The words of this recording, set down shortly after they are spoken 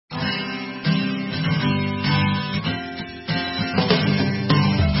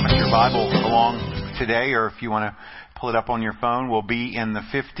your Bible along today, or if you want to pull it up on your phone, we'll be in the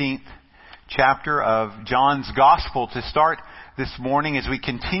 15th chapter of John's Gospel to start this morning as we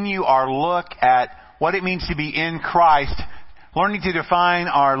continue our look at what it means to be in Christ, learning to define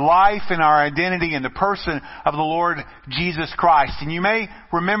our life and our identity in the person of the Lord Jesus Christ. And you may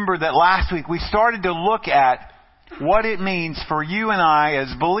remember that last week we started to look at what it means for you and I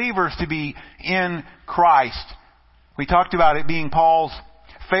as believers to be in Christ. We talked about it being Paul's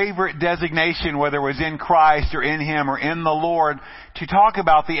favorite designation, whether it was in Christ or in Him or in the Lord, to talk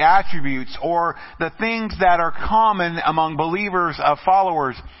about the attributes or the things that are common among believers of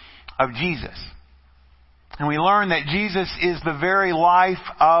followers of Jesus. And we learned that Jesus is the very life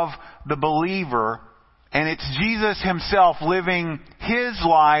of the believer, and it's Jesus Himself living His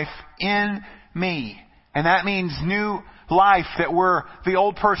life in me. And that means new life, that the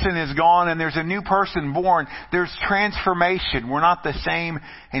old person is gone and there's a new person born. There's transformation. We're not the same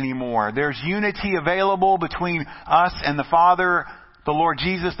anymore. There's unity available between us and the Father, the Lord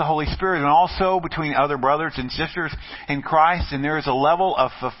Jesus, the Holy Spirit, and also between other brothers and sisters in Christ. And there is a level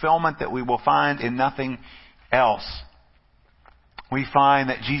of fulfillment that we will find in nothing else. We find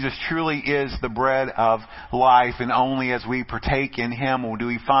that Jesus truly is the bread of life, and only as we partake in Him do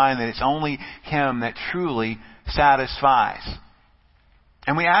we find that it's only Him that truly satisfies.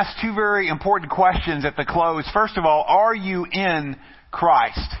 And we ask two very important questions at the close. First of all, are you in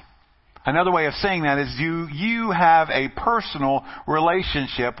Christ? Another way of saying that is, do you have a personal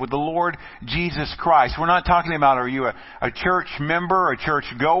relationship with the Lord Jesus Christ? We're not talking about, are you a church member, a church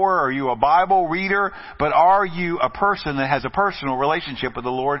goer, are you a Bible reader, but are you a person that has a personal relationship with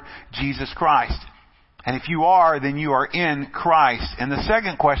the Lord Jesus Christ? And if you are, then you are in Christ. And the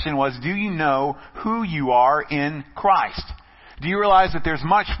second question was, do you know who you are in Christ? Do you realize that there's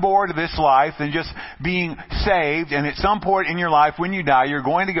much more to this life than just being saved, and at some point in your life when you die you're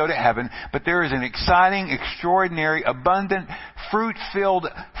going to go to heaven, but there is an exciting, extraordinary, abundant, fruit-filled,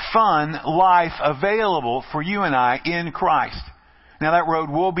 fun life available for you and I in Christ. Now that road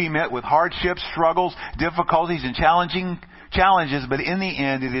will be met with hardships, struggles, difficulties, and challenges, but in the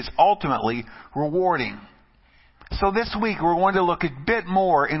end it is ultimately rewarding. So this week we're going to look a bit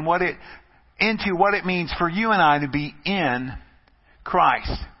more into what it means for you and I to be in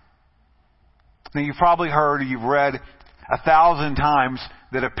Christ. Now you've probably heard or you've read 1,000 times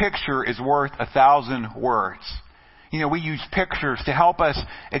that a picture is worth 1,000 words. You know, we use pictures to help us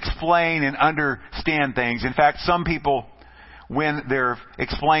explain and understand things. In fact, some people, when they're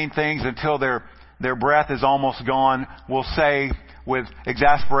explaining things until their breath is almost gone, will say with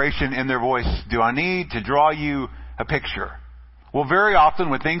exasperation in their voice, "Do I need to draw you a picture?" Well, very often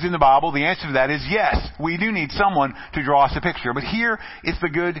with things in the Bible, the answer to that is yes, we do need someone to draw us a picture. But here is the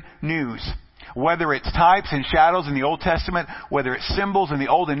good news. Whether it's types and shadows in the Old Testament, whether it's symbols in the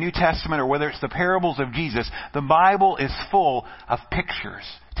Old and New Testament, or whether it's the parables of Jesus, the Bible is full of pictures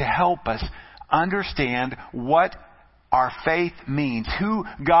to help us understand what our faith means, who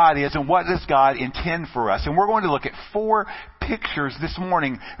God is, and what does God intend for us. And we're going to look at 4 pictures this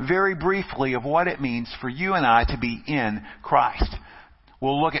morning, very briefly, of what it means for you and I to be in Christ.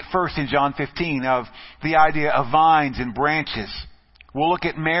 We'll look at first in John 15 of the idea of vines and branches. We'll look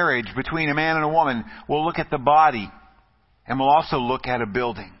at marriage between a man and a woman. We'll look at the body. And we'll also look at a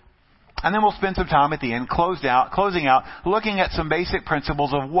building. And then we'll spend some time at the end closing out, looking at some basic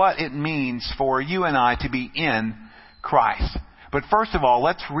principles of what it means for you and I to be in Christ. But first of all,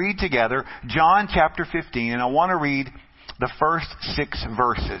 let's read together John chapter 15, and I want to read the first 6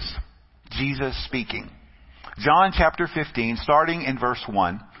 verses. Jesus speaking. John chapter 15, starting in verse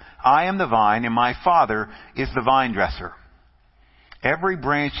 1. I am the vine, and my Father is the vine dresser. Every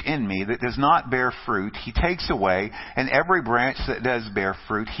branch in me that does not bear fruit, He takes away, and every branch that does bear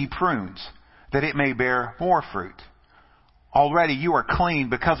fruit, He prunes, that it may bear more fruit. Already you are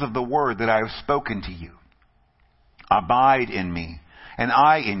clean because of the word that I have spoken to you. Abide in me, and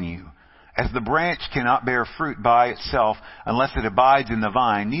I in you. As the branch cannot bear fruit by itself unless it abides in the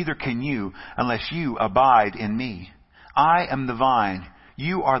vine, neither can you unless you abide in me. I am the vine,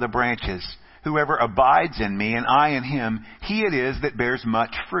 you are the branches. Whoever abides in me and I in him, he it is that bears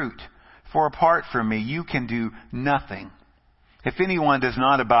much fruit. For apart from me, you can do nothing. If anyone does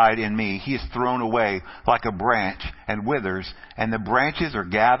not abide in me, he is thrown away like a branch and withers, and the branches are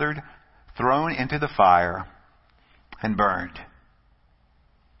gathered, thrown into the fire, and burned.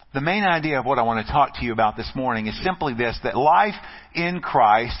 The main idea of what I want to talk to you about this morning is simply this, that life in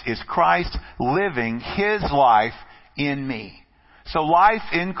Christ is Christ living His life in me. So life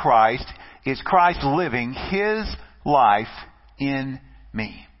in Christ is Christ living His life in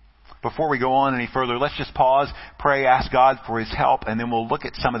me. Before we go on any further, let's just pause, pray, ask God for His help, and then we'll look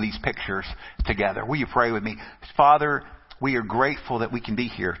at some of these pictures together. Will you pray with me? Father, we are grateful that we can be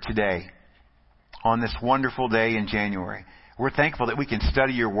here today on this wonderful day in January. We're thankful that we can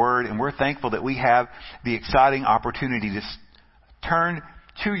study your word, and we're thankful that we have the exciting opportunity to turn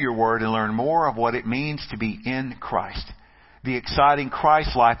to your word and learn more of what it means to be in Christ. The exciting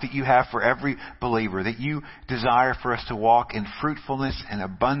Christ life that you have for every believer, that you desire for us to walk in fruitfulness and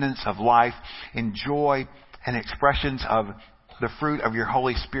abundance of life, in joy and expressions of the fruit of your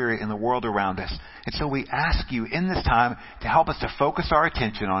Holy Spirit in the world around us. And so we ask you in this time to help us to focus our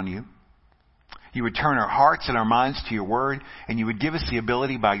attention on you. You would turn our hearts and our minds to your word, and you would give us the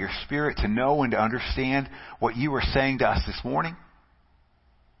ability by your Spirit to know and to understand what you are saying to us this morning.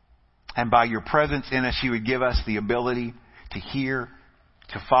 And by your presence in us, you would give us the ability to hear,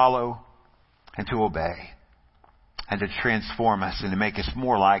 to follow, and to obey, and to transform us and to make us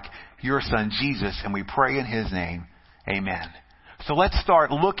more like your Son, Jesus. And we pray in His name. Amen. So let's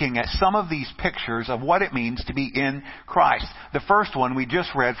start looking at some of these pictures of what it means to be in Christ. The first one we just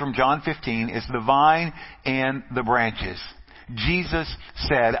read from John 15 is the vine and the branches. Jesus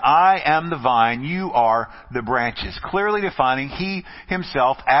said, I am the vine, you are the branches. Clearly defining He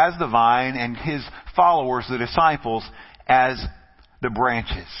Himself as the vine and His followers, the disciples, as the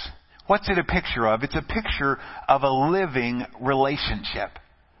branches. What's it a picture of? It's a picture of a living relationship.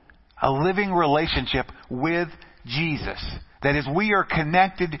 A living relationship with Jesus. That is, we are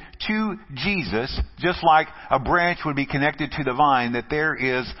connected to Jesus, just like a branch would be connected to the vine, that there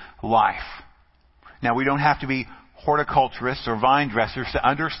is life. Now, we don't have to be horticulturists or vine dressers to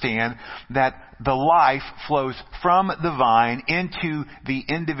understand that the life flows from the vine into the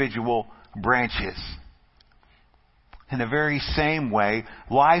individual branches. In the very same way,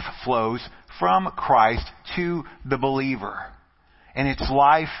 life flows from Christ to the believer. And it's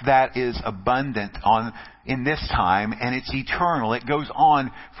life that is abundant in this time, and it's eternal. It goes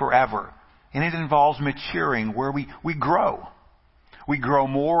on forever. And it involves maturing, where we grow. We grow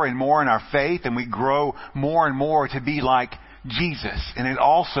more and more in our faith, and we grow more and more to be like Jesus. And it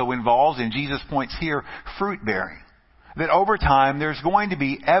also involves, and Jesus points here, fruit bearing. That over time there's going to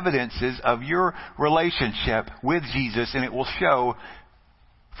be evidences of your relationship with Jesus, and it will show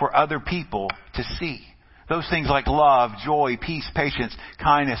for other people to see. Those things like love, joy, peace, patience,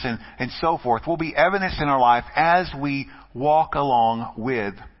 kindness, and so forth will be evidence in our life as we walk along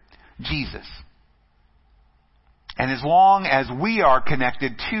with Jesus. And as long as we are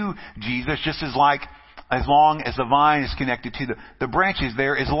connected to Jesus, just as long as the vine is connected to the branches,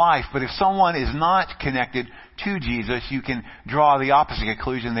 there is life. But if someone is not connected to Jesus, you can draw the opposite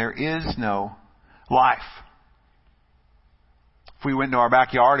conclusion. There is no life. If we went into our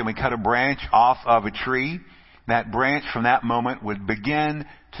backyard and we cut a branch off of a tree, that branch from that moment would begin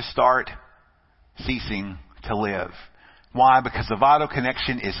to start ceasing to live. Why? Because the vital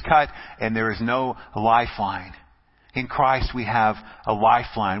connection is cut and there is no lifeline. In Christ we have a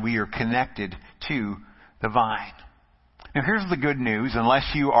lifeline. We are connected to the vine. Now here's the good news.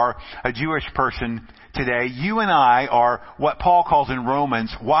 Unless you are a Jewish person today, you and I are what Paul calls in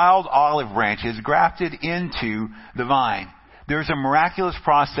Romans wild olive branches grafted into the vine. There's a miraculous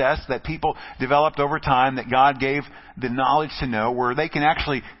process that people developed over time that God gave the knowledge to know, where they can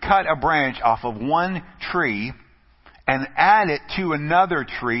actually cut a branch off of one tree and add it to another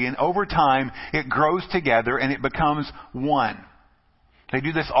tree, and over time it grows together and it becomes one. They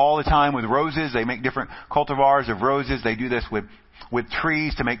do this all the time with roses. They make different cultivars of roses. They do this with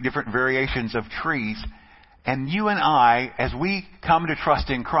trees to make different variations of trees. And you and I, as we come to trust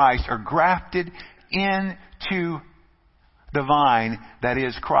in Christ, are grafted into the vine that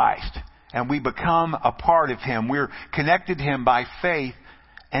is Christ. And we become a part of Him. We're connected to Him by faith.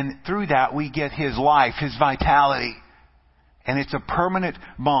 And through that we get His life, His vitality. And it's a permanent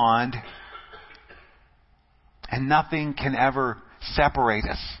bond. And nothing can ever separate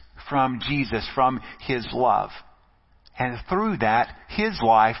us from Jesus, from His love. And through that, His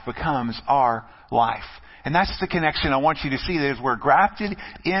life becomes our life. And that's the connection I want you to see. That as we're grafted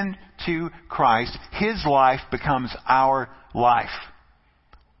into Christ, His life becomes our life.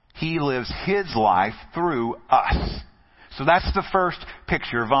 He lives His life through us. So that's the first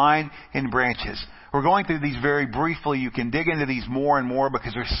picture, vine and branches. We're going through these very briefly. You can dig into these more and more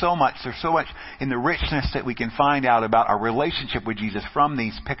because there's so much in the richness that we can find out about our relationship with Jesus from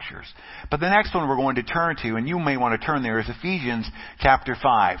these pictures. But the next one we're going to turn to, and you may want to turn there, is Ephesians chapter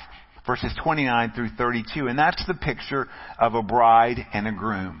 5, verses 29 through 32. And that's the picture of a bride and a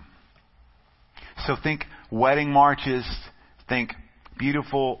groom. So think wedding marches, think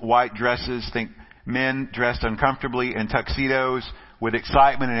beautiful white dresses, think men dressed uncomfortably in tuxedos, with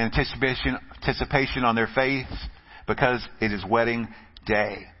excitement and anticipation on their face because it is wedding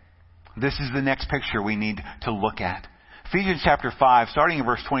day. This is the next picture we need to look at. Ephesians chapter 5, starting in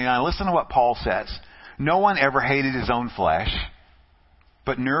verse 29, listen to what Paul says. No one ever hated his own flesh,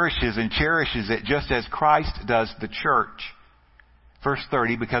 but nourishes and cherishes it just as Christ does the church. Verse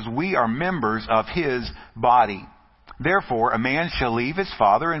 30, because we are members of his body. Therefore, a man shall leave his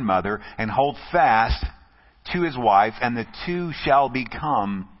father and mother and hold fast to his wife, and the two shall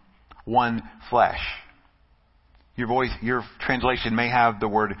become one flesh. Your translation may have the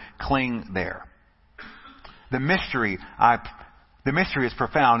word cling there. The mystery is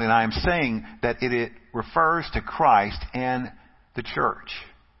profound, and I am saying that it refers to Christ and the church.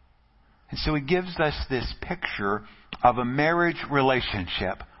 And so he gives us this picture of a marriage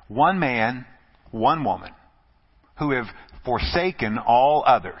relationship. One man, one woman, who have forsaken all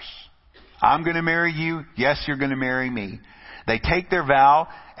others. I'm going to marry you. Yes, you're going to marry me. They take their vow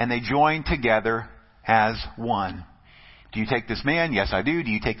and they join together as one. Do you take this man? Yes, I do. Do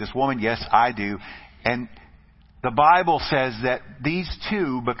you take this woman? Yes, I do. And the Bible says that these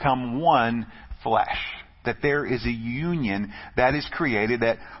two become one flesh. That there is a union that is created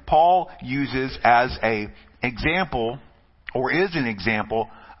that Paul uses as an example, or is an example,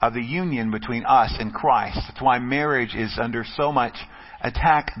 of the union between us and Christ. That's why marriage is under so much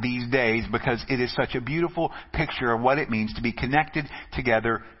attack these days, because it is such a beautiful picture of what it means to be connected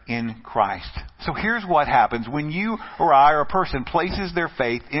together in Christ. So here's what happens when you or I or a person places their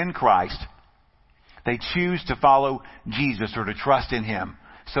faith in Christ. They choose to follow Jesus or to trust in him.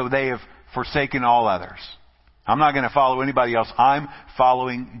 So they have forsaken all others. I'm not going to follow anybody else. I'm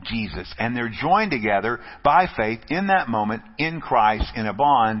following Jesus. And they're joined together by faith in that moment in Christ in a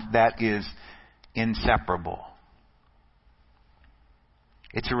bond that is inseparable.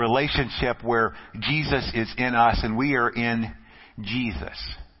 It's a relationship where Jesus is in us and we are in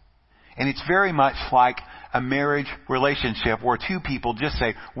Jesus. And it's very much like a marriage relationship where two people just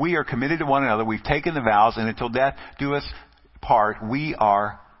say, we are committed to one another, we've taken the vows, and until death do us part, we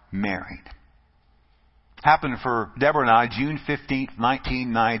are married. Happened for Deborah and I, June 15th,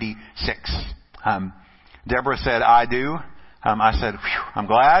 1996. Deborah said, I do. I said, I'm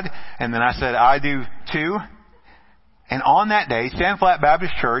glad. And then I said, I do too. And on that day, Sand Flat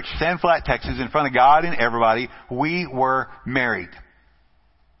Baptist Church, Sand Flat, Texas, in front of God and everybody, we were married.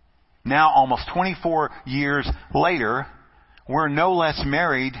 Now, almost 24 years later, we're no less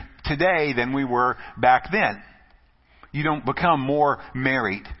married today than we were back then. You don't become more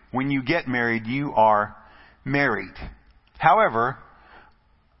married. When you get married, you are married. However,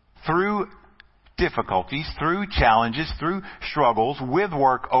 through difficulties, through challenges, through struggles, with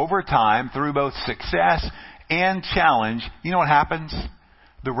work over time, through both success and challenge, you know what happens?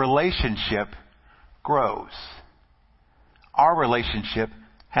 The relationship grows. Our relationship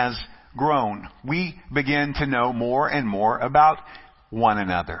has grown. We begin to know more and more about one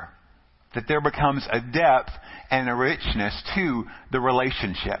another. That there becomes a depth and a richness to the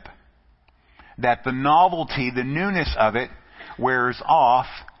relationship. That the novelty, the newness of it wears off,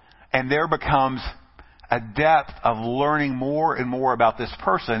 and there becomes a depth of learning more and more about this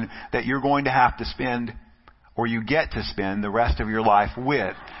person that you're going to have to spend, or you get to spend, the rest of your life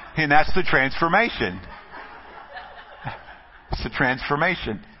with. And that's the transformation. It's the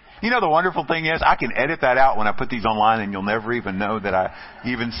transformation. You know, the wonderful thing is I can edit that out when I put these online and you'll never even know that I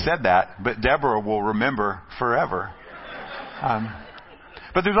even said that. But Deborah will remember forever.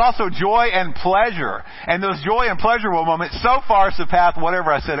 But there's also joy and pleasure. And those joy and pleasurable moments so far surpass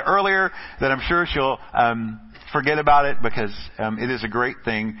whatever I said earlier that I'm sure she'll forget about it, because it is a great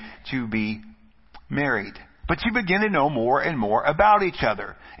thing to be married. But you begin to know more and more about each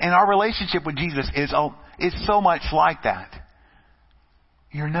other. And our relationship with Jesus is so much like that.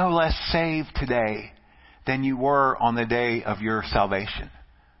 You're no less saved today than you were on the day of your salvation.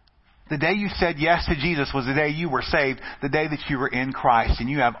 The day you said yes to Jesus was the day you were saved, the day that you were in Christ. And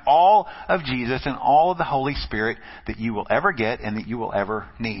you have all of Jesus and all of the Holy Spirit that you will ever get and that you will ever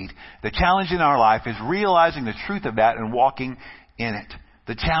need. The challenge in our life is realizing the truth of that and walking in it.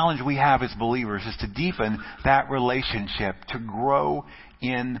 The challenge we have as believers is to deepen that relationship, to grow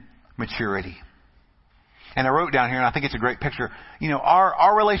in maturity. And I wrote down here, and I think it's a great picture, you know,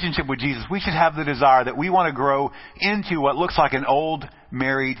 our relationship with Jesus, we should have the desire that we want to grow into what looks like an old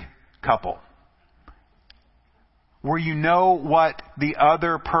married couple. Where you know what the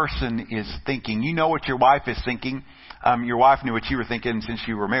other person is thinking. You know what your wife is thinking. Your wife knew what you were thinking since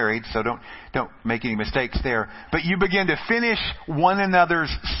you were married, so don't make any mistakes there. But you begin to finish one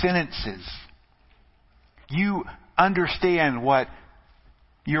another's sentences. You understand what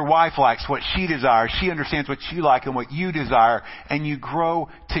Your wife likes what she desires. She understands what you like and what you desire. And you grow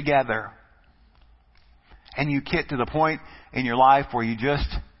together. And you get to the point in your life where you just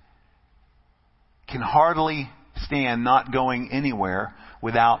can hardly stand not going anywhere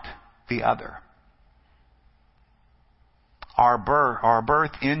without the other. Our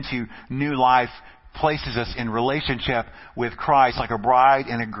birth into new life places us in relationship with Christ like a bride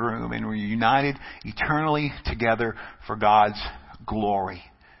and a groom, and we're united eternally together for God's glory.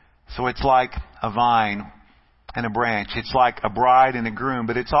 So it's like a vine and a branch. It's like a bride and a groom,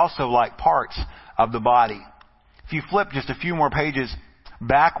 but it's also like parts of the body. If you flip just a few more pages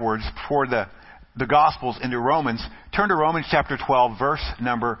backwards for the Gospels into Romans, turn to Romans chapter 12, verse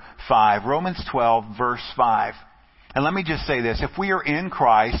number 5. Romans 12, verse 5. And let me just say this. If we are in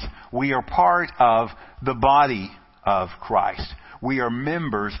Christ, we are part of the body of Christ. We are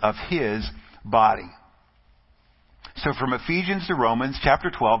members of His body. So from Ephesians to Romans chapter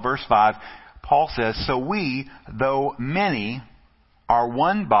 12, verse 5, Paul says, so we, though many, are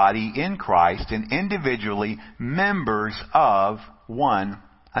one body in Christ and individually members of one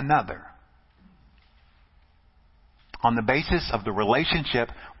another. On the basis of the relationship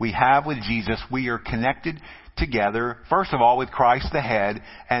we have with Jesus, we are connected together, first of all, with Christ the head,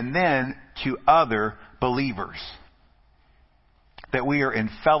 and then to other believers. That we are in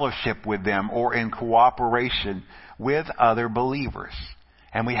fellowship with them or in cooperation with other believers.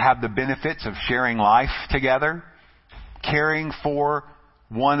 And we have the benefits of sharing life together, caring for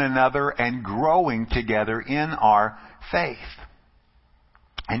one another, and growing together in our faith.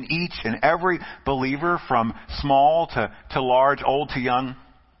 And each and every believer, from small to large, old to young,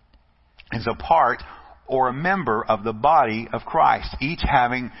 is a part or a member of the body of Christ, each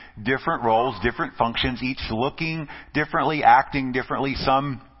having different roles, different functions, each looking differently, acting differently,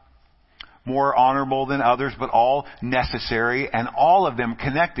 some more honorable than others, but all necessary, and all of them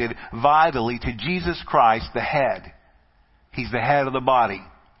connected vitally to Jesus Christ, the head. He's the head of the body.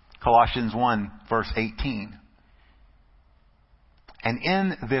 Colossians 1, verse 18. And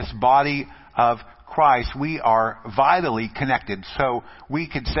in this body of Christ, we are vitally connected. So we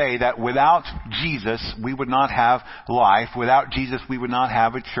could say that without Jesus, we would not have life. Without Jesus, we would not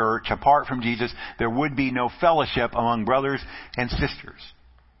have a church. Apart from Jesus, there would be no fellowship among brothers and sisters.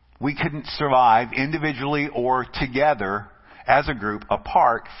 We couldn't survive individually or together as a group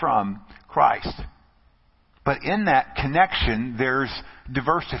apart from Christ. But in that connection, there's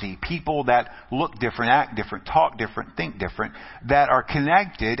diversity. People that look different, act different, talk different, think different, that are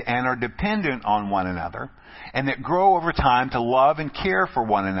connected and are dependent on one another, and that grow over time to love and care for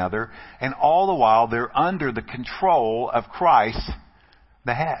one another, and all the while they're under the control of Christ,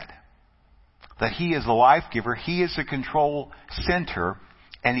 the head. That He is the life giver, He is the control center,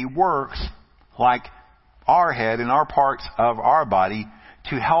 and He works like our head and our parts of our body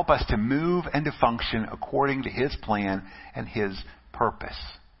to help us to move and to function according to His plan and His purpose.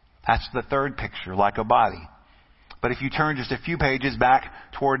 That's the third picture, like a body. But if you turn just a few pages back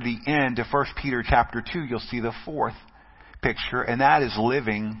toward the end to 1 Peter chapter 2, you'll see the fourth picture, and that is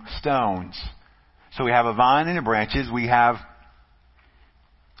living stones. So we have a vine and the branches, we have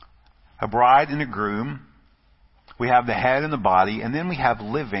a bride and a groom, we have the head and the body, and then we have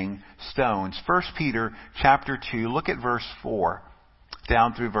living stones. 1 Peter chapter 2, look at verse 4.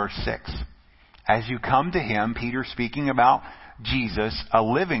 Down through verse 6. As you come to Him, Peter speaking about Jesus, a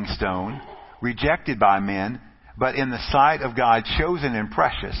living stone, rejected by men, but in the sight of God, chosen and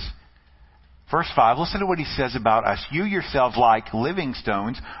precious. Verse 5, listen to what he says about us. You yourselves, like living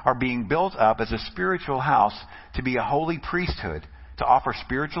stones, are being built up as a spiritual house to be a holy priesthood, to offer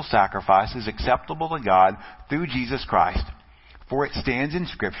spiritual sacrifices acceptable to God through Jesus Christ. For it stands in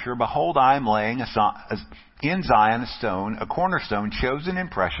Scripture, behold, I am laying in Zion a stone, a cornerstone, chosen and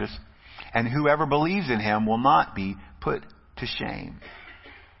precious, and whoever believes in Him will not be put to shame.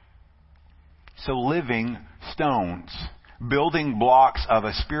 So living stones, building blocks of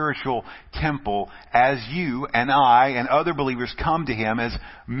a spiritual temple, as you and I and other believers come to Him, as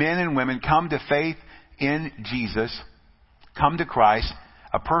men and women come to faith in Jesus, come to Christ,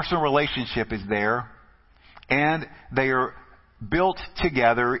 a personal relationship is there, and they are built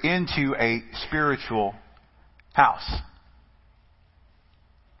together into a spiritual house.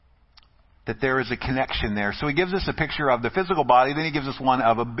 That there is a connection there. So he gives us a picture of the physical body, then he gives us one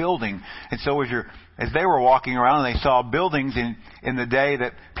of a building. And so as they were walking around and they saw buildings in the day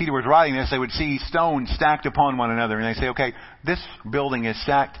that Peter was writing this, they would see stones stacked upon one another. And they say, okay, this building is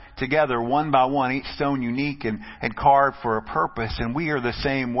stacked together one by one, each stone unique and carved for a purpose. And we are the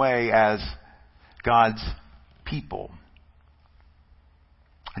same way as God's people.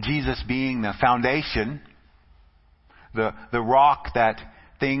 Jesus being the foundation, the rock that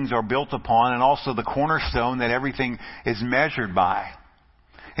things are built upon, and also the cornerstone that everything is measured by.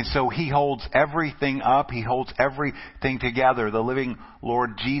 And so He holds everything up. He holds everything together. The living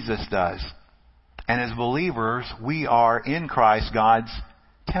Lord Jesus does. And as believers, we are in Christ, God's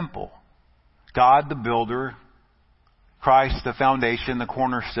temple. God the builder, Christ the foundation, the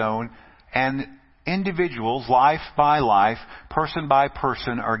cornerstone, and individuals, life by life, person by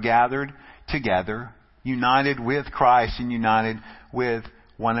person, are gathered together, united with Christ and united with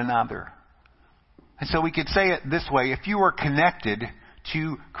one another. And so we could say it this way: if you are connected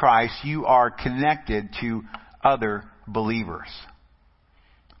to Christ, you are connected to other believers.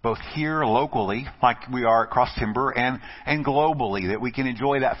 Both here locally, like we are at Cross Timber, and globally, that we can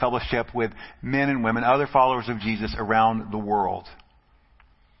enjoy that fellowship with men and women, other followers of Jesus around the world.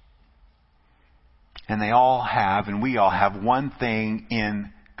 And they all have, and we all have, one thing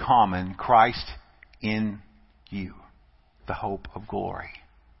in common: Christ in you, the hope of glory.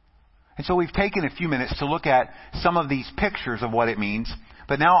 And so we've taken a few minutes to look at some of these pictures of what it means.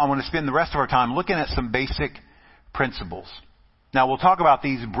 But now I want to spend the rest of our time looking at some basic principles. Now we'll talk about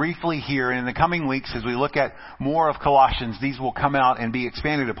these briefly here, and in the coming weeks as we look at more of Colossians, these will come out and be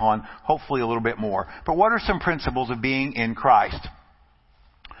expanded upon, hopefully a little bit more. But what are some principles of being in Christ?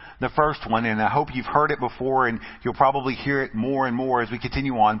 The first one, and I hope you've heard it before and you'll probably hear it more and more as we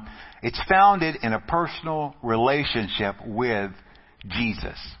continue on, it's founded in a personal relationship with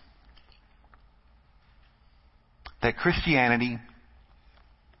Jesus. That Christianity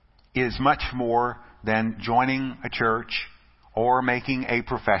is much more than joining a church or making a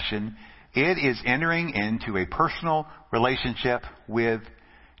profession. It is entering into a personal relationship with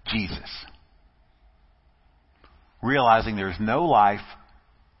Jesus. Realizing there's no life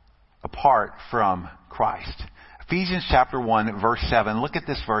apart from Christ. Ephesians chapter 1, verse 7. Look at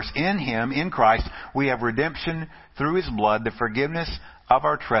this verse. In Him, in Christ, we have redemption through His blood, the forgiveness of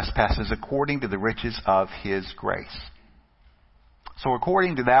our trespasses according to the riches of His grace. So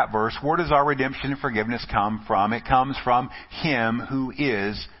according to that verse, where does our redemption and forgiveness come from? It comes from Him who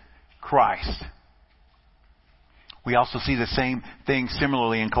is Christ. We also see the same thing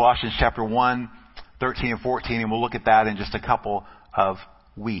similarly in Colossians chapter 1, 13 and 14, and we'll look at that in just a couple of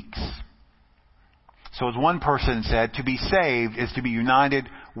weeks. So as one person said, to be saved is to be united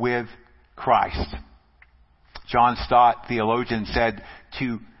with Christ. John Stott, theologian, said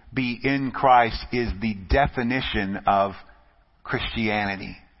to be in Christ is the definition of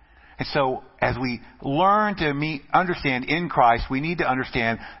Christianity. And so as we learn to understand in Christ, we need to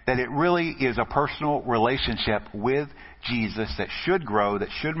understand that it really is a personal relationship with Jesus that should grow, that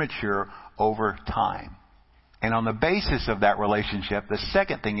should mature over time. And on the basis of that relationship, the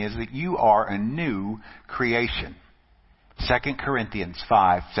second thing is that you are a new creation. 2 Corinthians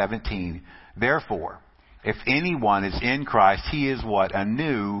 5:17. Therefore, if anyone is in Christ, he is what? A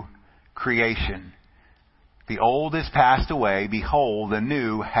new creation. The old is passed away. Behold, the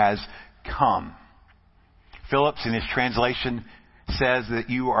new has come. Phillips, in his translation, says that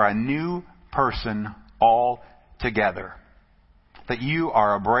you are a new person altogether. That you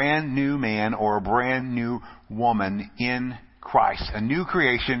are a brand new man or a brand new woman in Christ. A new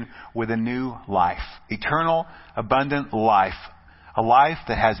creation with a new life. Eternal, abundant life. A life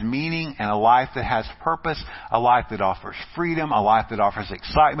that has meaning and a life that has purpose. A life that offers freedom. A life that offers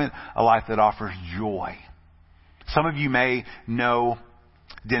excitement. A life that offers joy. Some of you may know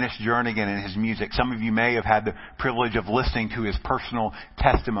Dennis Jernigan and his music. Some of you may have had the privilege of listening to his personal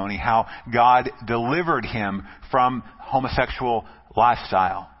testimony, how God delivered him from homosexual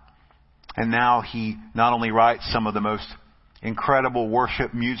lifestyle. And now he not only writes some of the most incredible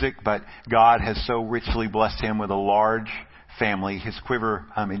worship music, but God has so richly blessed him with a large family. His quiver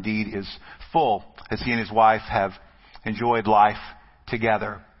indeed is full as he and his wife have enjoyed life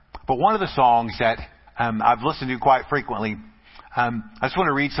together. But one of the songs that I've listened to quite frequently, I just want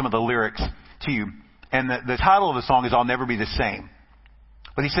to read some of the lyrics to you. And the title of the song is I'll Never Be the Same.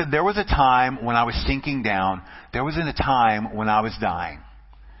 But he said, there was a time when I was sinking down. There was a time when I was dying.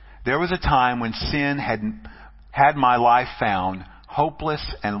 There was a time when sin had my life found. Hopeless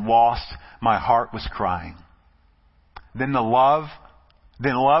and lost, my heart was crying. Then love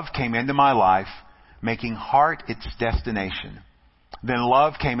came into my life, making heart its destination. Then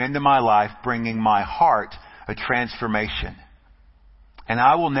love came into my life, bringing my heart a transformation. And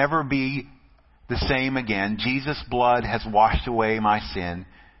I will never be the same again. Jesus' blood has washed away my sin,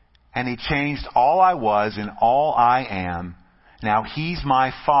 and He changed all I was and all I am. Now He's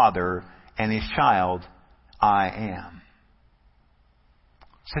my Father, and His child I am.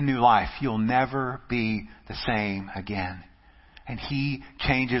 It's a new life. You'll never be the same again. And He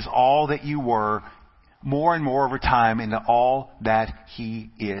changes all that you were more and more over time into all that He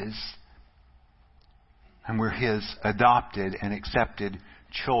is. And we're His adopted and accepted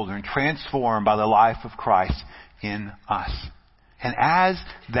children, transformed by the life of Christ in us. And as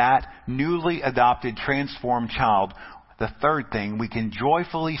that newly adopted, transformed child, the third thing, we can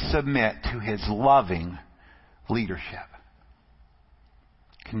joyfully submit to His loving leadership.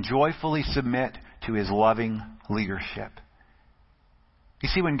 Can joyfully submit to His loving leadership. You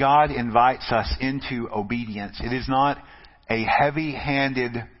see, when God invites us into obedience, it is not a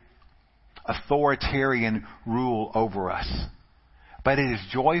heavy-handed, authoritarian rule over us, but it is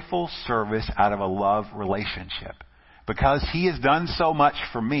joyful service out of a love relationship. Because He has done so much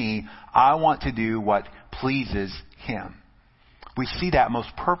for me, I want to do what pleases Him. We see that most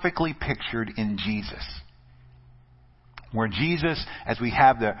perfectly pictured in Jesus. Where Jesus, as we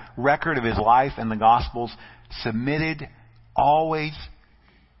have the record of His life in the Gospels, submitted always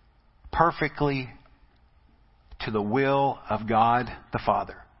perfectly to the will of God the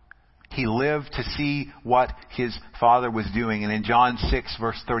Father. He lived to see what His Father was doing. And in John 6,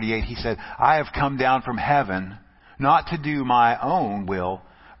 verse 38, He said, I have come down from heaven not to do my own will,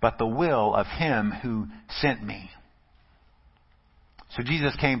 but the will of Him who sent me. So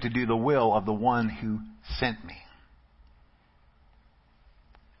Jesus came to do the will of the one who sent me.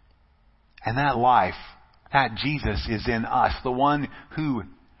 And that life, that Jesus is in us. The one who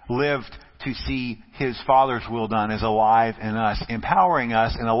lived to see His Father's will done is alive in us, empowering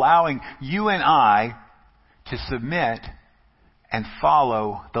us and allowing you and I to submit and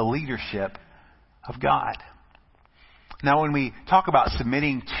follow the leadership of God. Now, when we talk about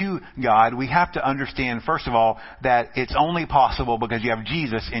submitting to God, we have to understand, first of all, that it's only possible because you have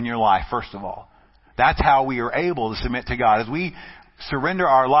Jesus in your life, first of all. That's how we are able to submit to God. As we surrender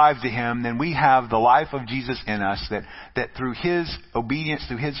our lives to Him, then we have the life of Jesus in us, that through His obedience,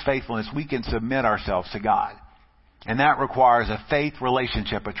 through His faithfulness, we can submit ourselves to God. And that requires a faith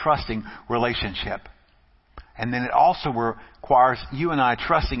relationship, a trusting relationship. And then it also requires you and I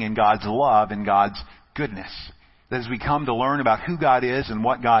trusting in God's love and God's goodness. That as we come to learn about who God is and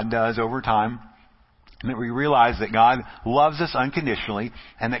what God does over time, and that we realize that God loves us unconditionally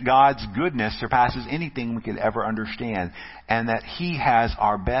and that God's goodness surpasses anything we could ever understand, and that He has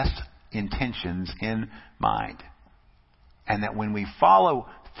our best intentions in mind. And that when we follow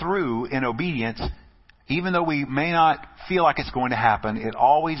through in obedience, even though we may not feel like it's going to happen, it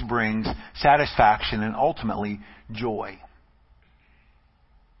always brings satisfaction and ultimately joy.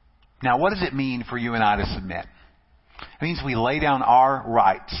 Now, what does it mean for you and I to submit? It means we lay down our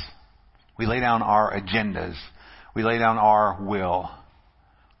rights. We lay down our agendas. We lay down our will.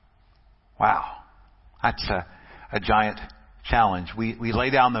 Wow. That's a giant challenge. We lay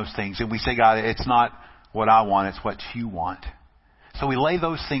down those things and we say, God, it's not what I want, it's what You want. So we lay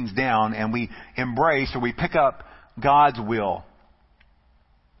those things down and we embrace, or we pick up God's will.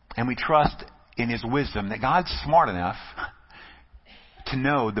 And we trust in His wisdom that God's smart enough to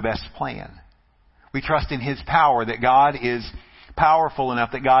know the best plan. We trust in His power, that God is powerful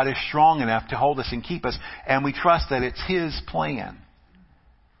enough, that God is strong enough to hold us and keep us. And we trust that it's His plan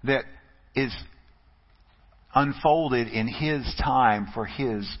that is unfolded in His time for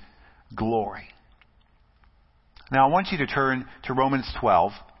His glory. Now I want you to turn to Romans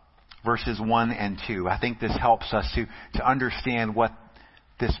 12, verses 1 and 2. I think this helps us to understand what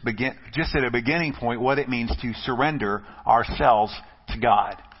this just at a beginning point, what it means to surrender ourselves to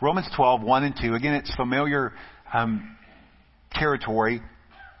God. Romans 12, 1 and 2. Again, it's familiar territory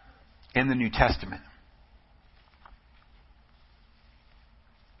in the New Testament.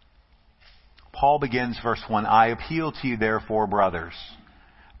 Paul begins verse 1, I appeal to you therefore, brothers,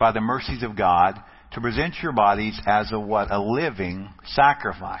 by the mercies of God, to present your bodies as a living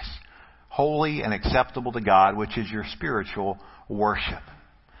sacrifice, holy and acceptable to God, which is your spiritual worship.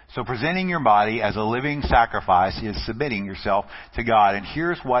 So presenting your body as a living sacrifice is submitting yourself to God. And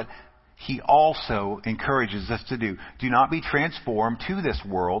here's what He also encourages us to do. Do not be transformed to this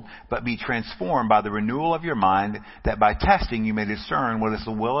world, but be transformed by the renewal of your mind, that by testing you may discern what is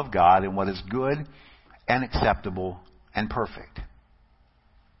the will of God and what is good and acceptable and perfect.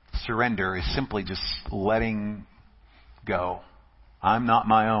 Surrender is simply just letting go. I'm not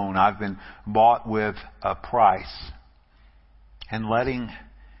my own. I've been bought with a price. And letting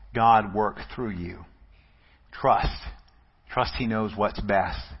God work through you. Trust He knows what's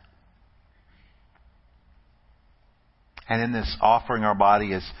best. And in this offering our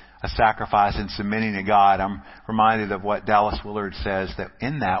body as a sacrifice and submitting to God, I'm reminded of what Dallas Willard says, that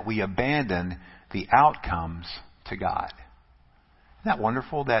in that we abandon the outcomes to God. Isn't that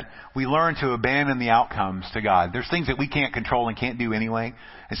wonderful that we learn to abandon the outcomes to God? There's things that we can't control and can't do anyway.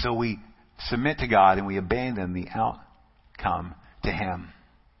 And so we submit to God and we abandon the outcome to Him.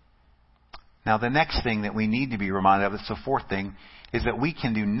 Now, the next thing that we need to be reminded of, it's the fourth thing, is that we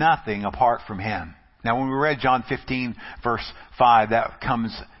can do nothing apart from Him. Now, when we read John 15, verse 5, that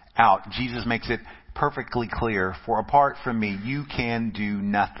comes out. Jesus makes it perfectly clear, for apart from me, you can do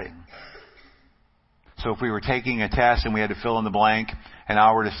nothing. So if we were taking a test and we had to fill in the blank,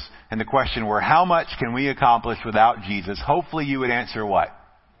 and the question were, how much can we accomplish without Jesus? Hopefully you would answer what?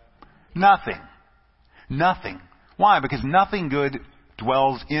 Nothing. Nothing. Why? Because nothing good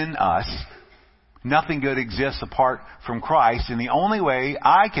dwells in us. Nothing good exists apart from Christ. And the only way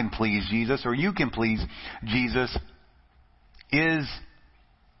I can please Jesus, or you can please Jesus, is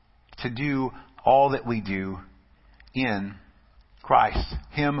to do all that we do in Christ.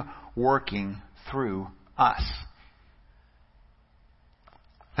 Him working through us.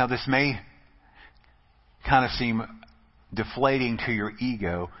 Now, this may kind of seem deflating to your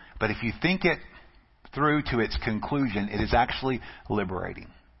ego, but if you think it through to its conclusion, it is actually liberating.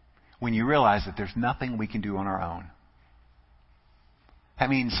 When you realize that there's nothing we can do on our own.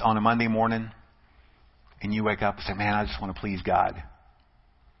 That means on a Monday morning, and you wake up and say, man, I just want to please God.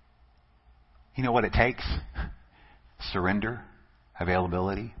 You know what it takes? Surrender,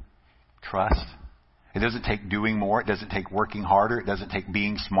 availability, trust. It doesn't take doing more. It doesn't take working harder. It doesn't take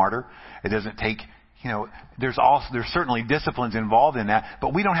being smarter. It doesn't take, there's certainly disciplines involved in that,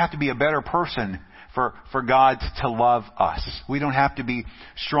 but we don't have to be a better person for God to love us. We don't have to be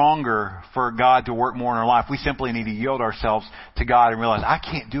stronger for God to work more in our life. We simply need to yield ourselves to God and realize I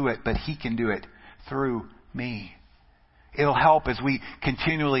can't do it, but He can do it through me. It'll help as we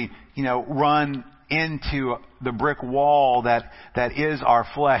continually, run into the brick wall that is our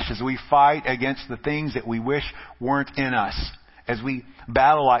flesh, as we fight against the things that we wish weren't in us, as we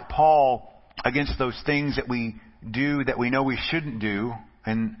battle like Paul against those things that we do that we know we shouldn't do,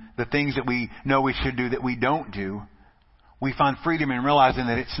 and the things that we know we should do that we don't do. We find freedom in realizing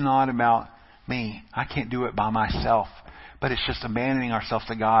that it's not about me. I can't do it by myself, but it's just abandoning ourselves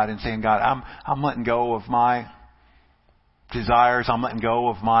to God and saying, God, I'm letting go of my desires. I'm letting go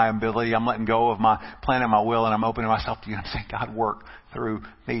of my ability. I'm letting go of my plan and my will, and I'm opening myself to you. I'm saying, God, work through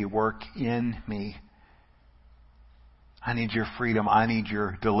me. Work in me. I need your freedom. I need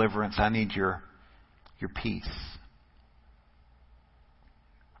your deliverance. I need your peace.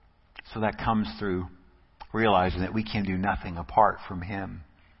 So that comes through realizing that we can do nothing apart from Him.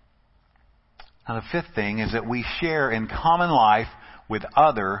 Now, the fifth thing is that we share in common life with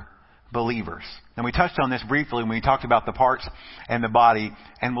other believers. And we touched on this briefly when we talked about the parts and the body.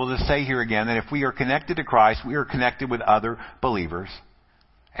 And we'll just say here again that if we are connected to Christ, we are connected with other believers.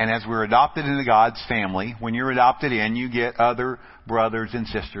 And as we're adopted into God's family, when you're adopted in, you get other brothers and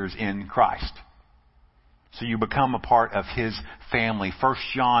sisters in Christ. So you become a part of His family. 1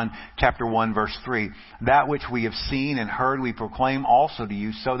 John chapter 1 verse 3. That which we have seen and heard we proclaim also to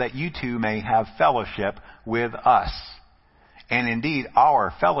you, so that you too may have fellowship with us. And indeed,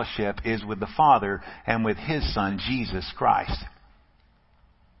 our fellowship is with the Father and with His Son, Jesus Christ.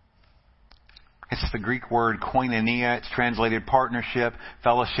 It's the Greek word koinonia. It's translated partnership,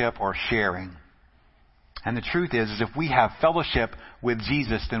 fellowship, or sharing. And the truth is if we have fellowship with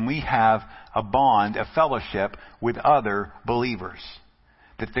Jesus, then we have a bond, a fellowship with other believers.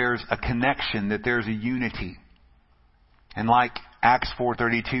 That there's a connection, that there's a unity. And like Acts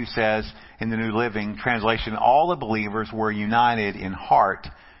 4:32 says in the New Living Translation, all the believers were united in heart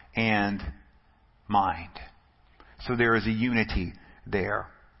and mind. So there is a unity there,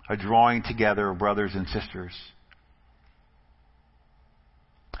 a drawing together of brothers and sisters.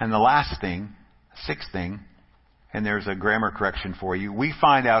 And the last thing, sixth thing, and there's a grammar correction for you, we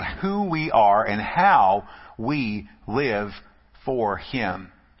find out who we are and how we live for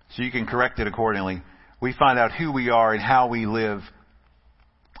Him. So you can correct it accordingly. We find out who we are and how we live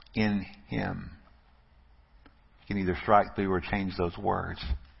in Him. You can either strike through or change those words.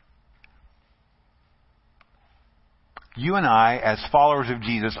 You and I, as followers of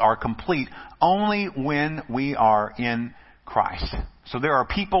Jesus, are complete only when we are in Christ. So there are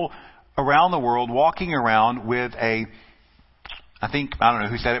people around the world walking around with I don't know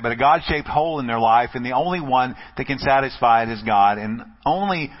who said it, but a God-shaped hole in their life, and the only one that can satisfy it is God. And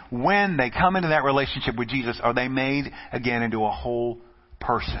only when they come into that relationship with Jesus are they made again into a whole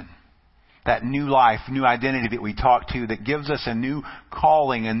person. That new life, new identity that we talk to, that gives us a new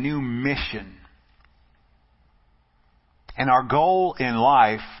calling, a new mission. And our goal in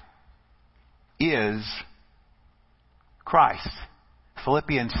life is Christ.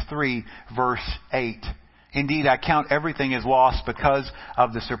 Philippians 3 verse 8. Indeed, I count everything as lost because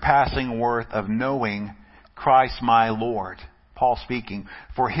of the surpassing worth of knowing Christ my Lord. Paul speaking.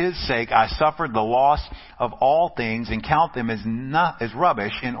 For his sake I suffered the loss of all things and count them as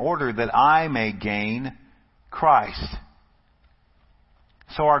rubbish in order that I may gain Christ.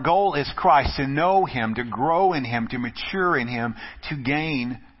 So our goal is Christ, to know Him, to grow in Him, to mature in Him, to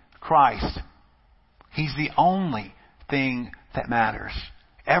gain Christ. He's the only thing that matters.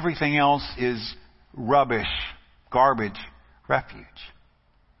 Everything else is rubbish, garbage, refuge.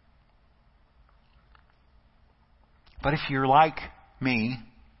 But if you're like me,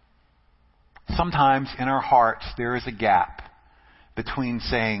 sometimes in our hearts there is a gap between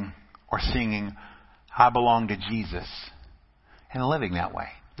saying or singing, I belong to Jesus, and living that way.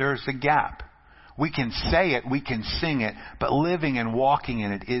 There's a gap. We can say it, we can sing it, but living and walking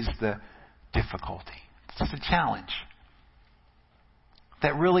in it is the difficulty. It's the challenge.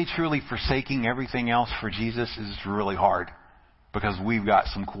 That really, truly forsaking everything else for Jesus is really hard, because we've got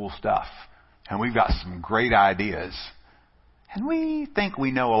some cool stuff, and we've got some great ideas, and we think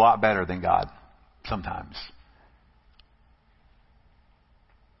we know a lot better than God sometimes.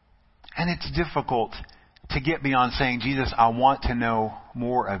 And it's difficult to get beyond saying, Jesus, I want to know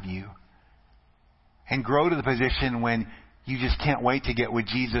more of you. And grow to the position when you just can't wait to get with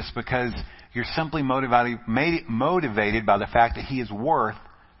Jesus because you're simply motivated by the fact that He is worth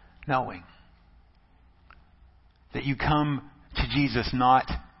knowing. That you come to Jesus not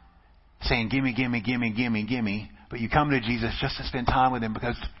saying, gimme, gimme, gimme, gimme, gimme, but you come to Jesus just to spend time with Him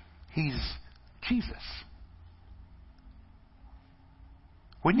because He's Jesus.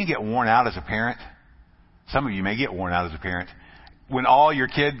 Wouldn't you get worn out as a parent? Some of you may get worn out as a parent. When all your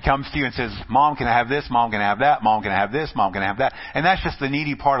kid comes to you and says, Mom, can I have this? Mom, can I have that? Mom, can I have this? Mom, can I have that? And that's just the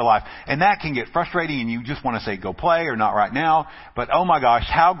needy part of life. And that can get frustrating and you just want to say, go play or not right now. But oh my gosh,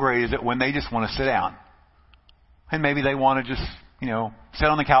 how great is it when they just want to sit down? And maybe they want to just, sit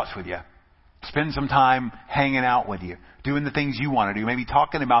on the couch with you. Spend some time hanging out with you. Doing the things you want to do. Maybe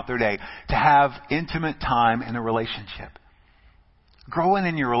talking about their day. To have intimate time in a relationship. Growing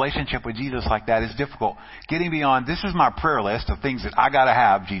in your relationship with Jesus like that is difficult. Getting beyond, this is my prayer list of things that I got to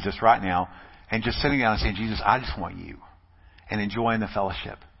have, Jesus, right now. And just sitting down and saying, Jesus, I just want you. And enjoying the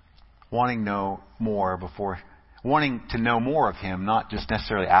fellowship. Wanting to know more of Him, not just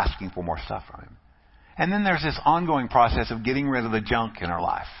necessarily asking for more stuff from Him. And then there's this ongoing process of getting rid of the junk in our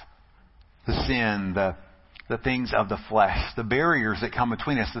life. The sin, the things of the flesh, the barriers that come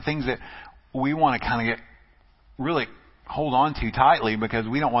between us, the things that we want to kind of get really hold on to tightly because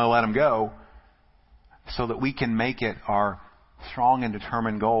we don't want to let them go, so that we can make it our strong and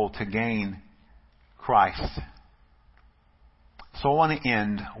determined goal to gain Christ. So I want to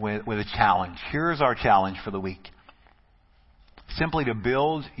end with a challenge. Here's our challenge for the week. Simply to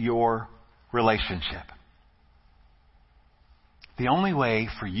build your relationship. The only way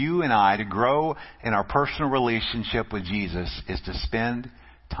for you and I to grow in our personal relationship with Jesus is to spend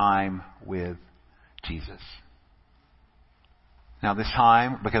time with Jesus. Now this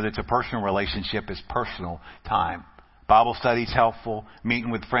time, because it's a personal relationship, is personal time. Bible study is helpful. Meeting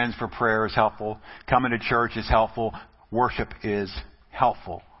with friends for prayer is helpful. Coming to church is helpful. Worship is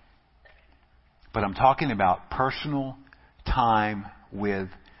helpful. But I'm talking about personal time with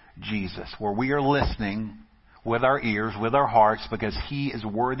Jesus, where we are listening with our ears, with our hearts, because He is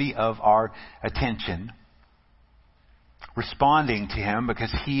worthy of our attention. Responding to Him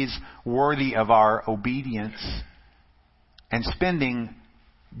because He is worthy of our obedience. And spending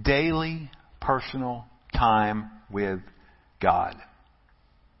daily personal time with God.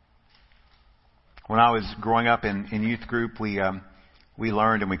 When I was growing up in youth group, we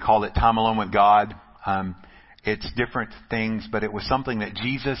learned and we called it time alone with God. It's different things, but it was something that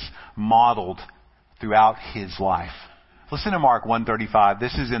Jesus modeled throughout His life. Listen to Mark 1:35.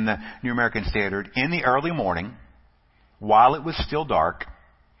 This is in the New American Standard. In the early morning, while it was still dark,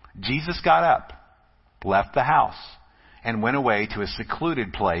 Jesus got up, left the house, and went away to a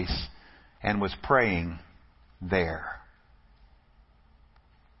secluded place and was praying there.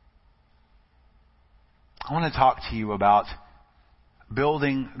 I want to talk to you about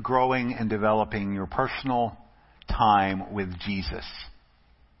building, growing, and developing your personal time with Jesus.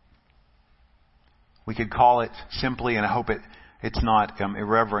 We could call it simply, and I hope it's not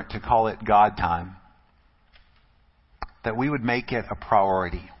irreverent to call it God time. That we would make it a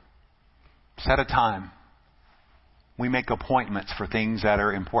priority. Set a time. We make appointments for things that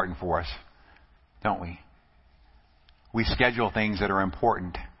are important for us, don't we? We schedule things that are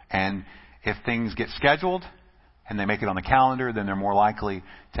important. And if things get scheduled and they make it on the calendar, then they're more likely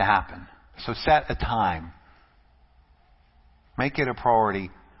to happen. So set a time. Make it a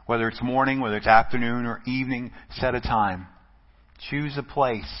priority. Whether it's morning, whether it's afternoon or evening, set a time. Choose a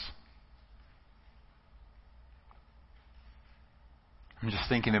place. I'm just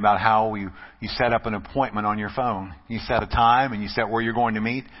thinking about how you set up an appointment on your phone. You set a time and you set where you're going to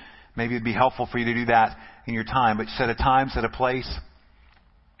meet. Maybe it'd be helpful for you to do that in your time, but set a time, set a place,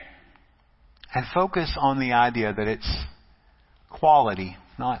 and focus on the idea that it's quality,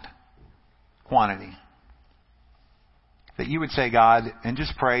 not quantity. That you would say, God, and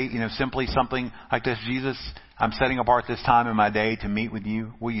just pray, simply something like this: Jesus, I'm setting apart this time in my day to meet with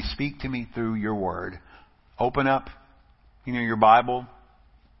you. Will you speak to me through your word? Open up, your Bible.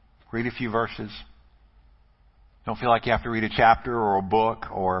 Read a few verses. Don't feel like you have to read a chapter or a book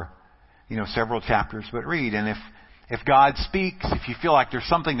or, several chapters, but read. And if God speaks, if you feel like there's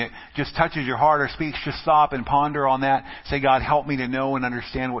something that just touches your heart or speaks, just stop and ponder on that. Say, God, help me to know and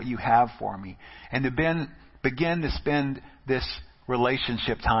understand what you have for me. And to begin to spend this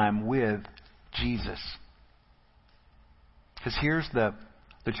relationship time with Jesus. Because here's the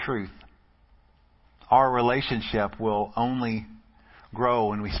truth. Our relationship will only grow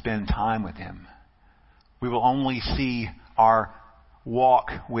when we spend time with Him. We will only see our walk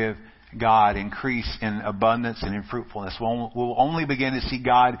with God increase in abundance and in fruitfulness. We'll only begin to see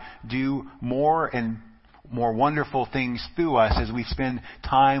God do more and more wonderful things through us as we spend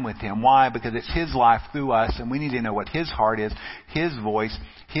time with Him. Why? Because it's His life through us, and we need to know what His heart is, His voice,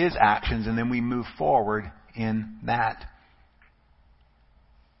 His actions, and then we move forward in that.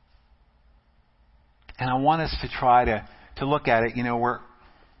 And I want us to try to look at it,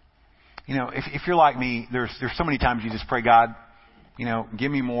 if you're like me, there's so many times you just pray, God,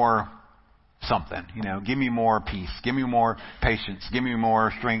 give me more something, give me more peace, give me more patience, give me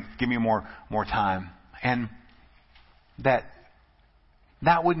more strength, give me more time. And that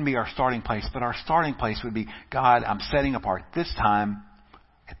wouldn't be our starting place, but our starting place would be, God, I'm setting apart this time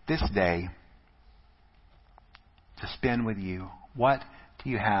at this day to spend with you. What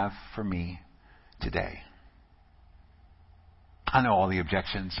do you have for me today? I know all the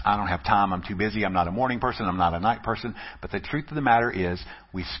objections. I don't have time. I'm too busy. I'm not a morning person. I'm not a night person. But the truth of the matter is,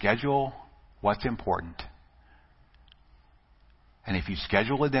 we schedule what's important. And if you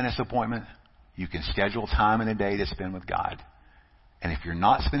schedule a dentist appointment, you can schedule time in a day to spend with God. And if you're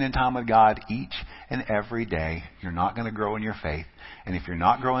not spending time with God each and every day, you're not going to grow in your faith. And if you're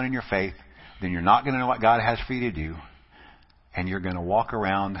not growing in your faith, then you're not going to know what God has for you to do. And you're going to walk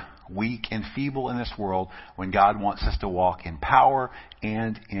around weak and feeble in this world when God wants us to walk in power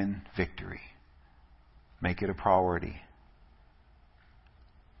and in victory. Make it a priority.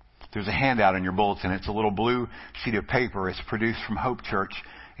 There's a handout in your bulletin. It's a little blue sheet of paper. It's produced from Hope Church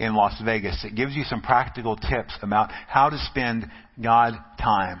in Las Vegas. It gives you some practical tips about how to spend God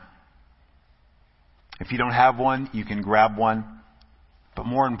time. If you don't have one, you can grab one. But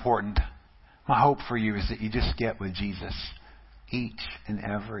more important, my hope for you is that you just get with Jesus each and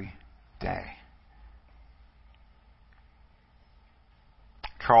every day.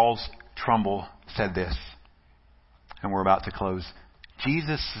 Charles Trumbull said this, and we're about to close.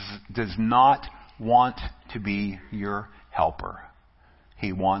 Jesus does not want to be your helper.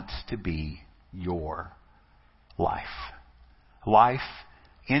 He wants to be your life. Life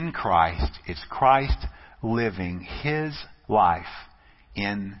in Christ is Christ living His life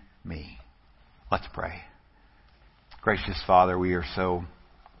in me. Let's pray. Gracious Father, we are so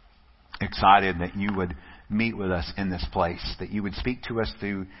excited that you would meet with us in this place, that you would speak to us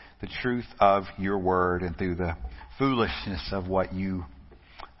through the truth of your word and through the foolishness of what you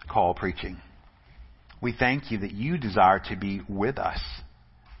call preaching. We thank you that you desire to be with us,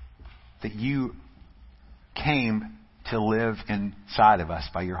 that you came to live inside of us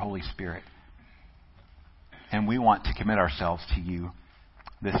by your Holy Spirit. And we want to commit ourselves to you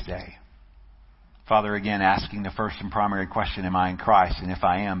this day. Father, again, asking the first and primary question, am I in Christ? And if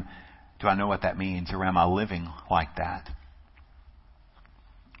I am, do I know what that means? Or am I living like that?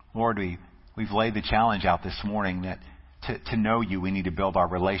 Lord, we've laid the challenge out this morning that to know you, we need to build our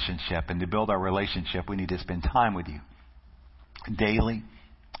relationship. And to build our relationship, we need to spend time with you daily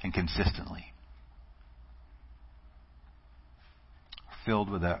and consistently. Filled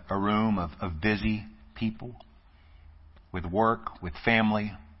with a room of busy people, with work, with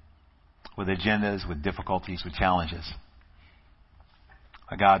family, with agendas, with difficulties, with challenges.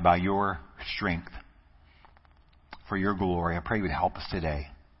 God, by your strength, for your glory, I pray you would help us today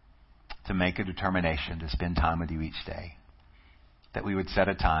to make a determination to spend time with you each day. That we would set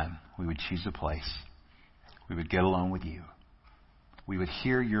a time, we would choose a place, we would get alone with you, we would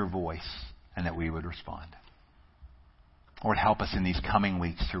hear your voice, and that we would respond. Lord, help us in these coming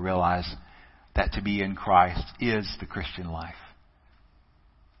weeks to realize that to be in Christ is the Christian life.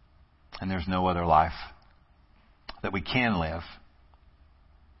 And there's no other life that we can live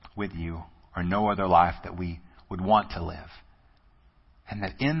with you, or no other life that we would want to live And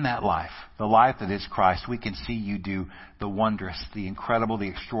that in that life, the life that is Christ, we can see you do the wondrous, the incredible, the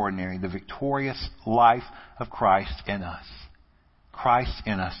extraordinary, the victorious life of Christ in us. Christ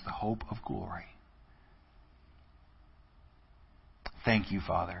in us, the hope of glory. Thank you,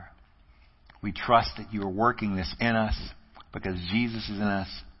 Father. We trust that you are working this in us because Jesus is in us,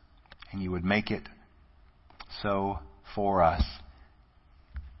 and you would make it so for us,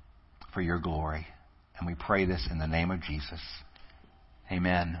 for your glory. And we pray this in the name of Jesus.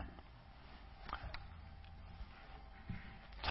 Amen.